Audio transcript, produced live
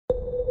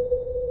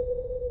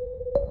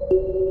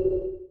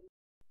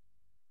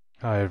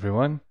Hi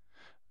everyone.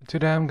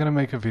 Today I'm going to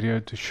make a video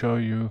to show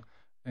you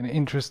an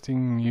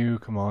interesting new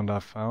command I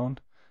found.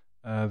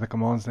 The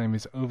command's name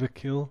is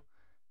overkill,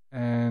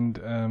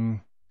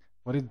 and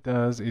what it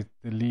does, it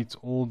deletes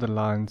all the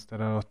lines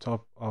that are on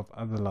top of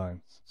other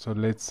lines. So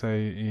let's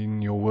say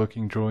in your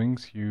working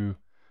drawings you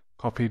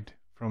copied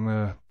from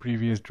a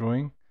previous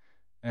drawing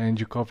and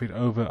you copied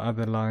over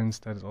other lines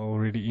that are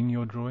already in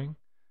your drawing.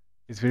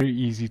 It's very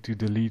easy to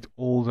delete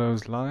all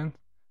those lines.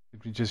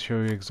 Let me just show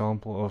you an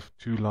example of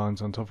two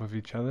lines on top of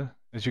each other.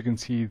 As you can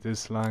see,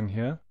 this line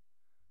here,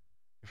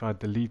 if I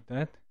delete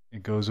that,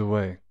 it goes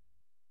away.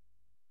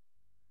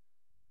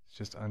 Let's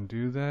just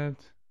undo that.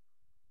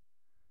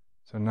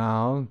 So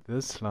now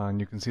this line,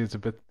 you can see it's a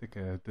bit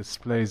thicker. It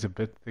displays a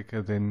bit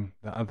thicker than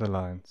the other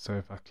line. So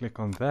if I click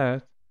on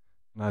that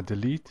and I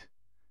delete,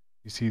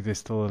 you see there's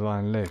still a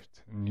line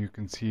left, and you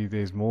can see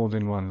there's more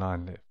than one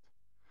line left.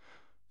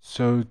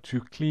 So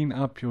to clean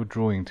up your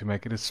drawing, to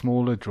make it a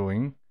smaller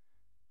drawing,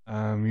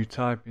 you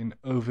type in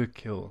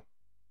overkill,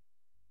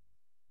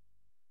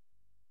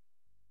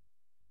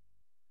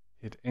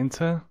 hit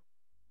enter,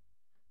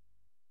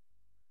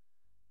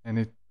 and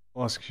it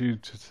asks you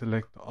to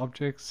select the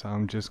object. So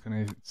I'm just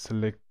going to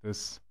select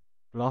this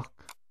block,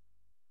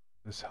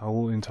 this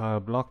whole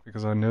entire block,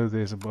 because I know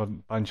there's a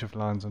bunch of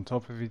lines on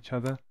top of each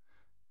other.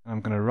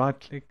 I'm going to right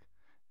click,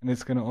 and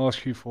it's going to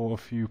ask you for a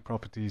few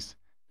properties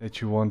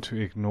that you want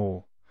to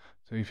ignore.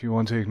 So if you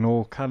want to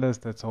ignore colors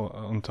that's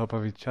on top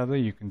of each other,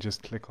 you can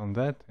just click on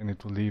that and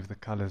it will leave the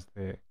colors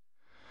there.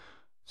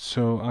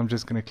 So I'm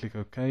just going to click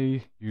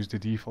OK, use the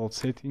default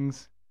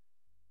settings,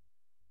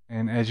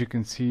 and as you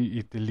can see,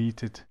 it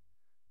deleted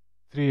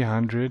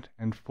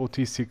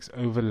 346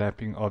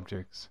 overlapping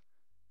objects.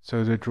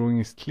 So the drawing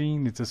is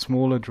clean. It's a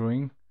smaller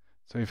drawing,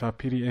 so if I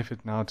PDF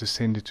it now to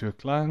send it to a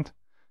client,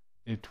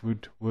 it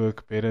would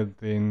work better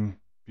than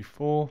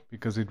before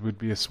because it would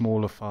be a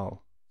smaller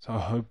file. So I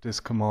hope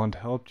this command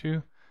helped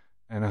you,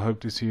 and I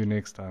hope to see you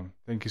next time.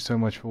 Thank you so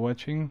much for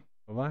watching.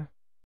 Bye-bye.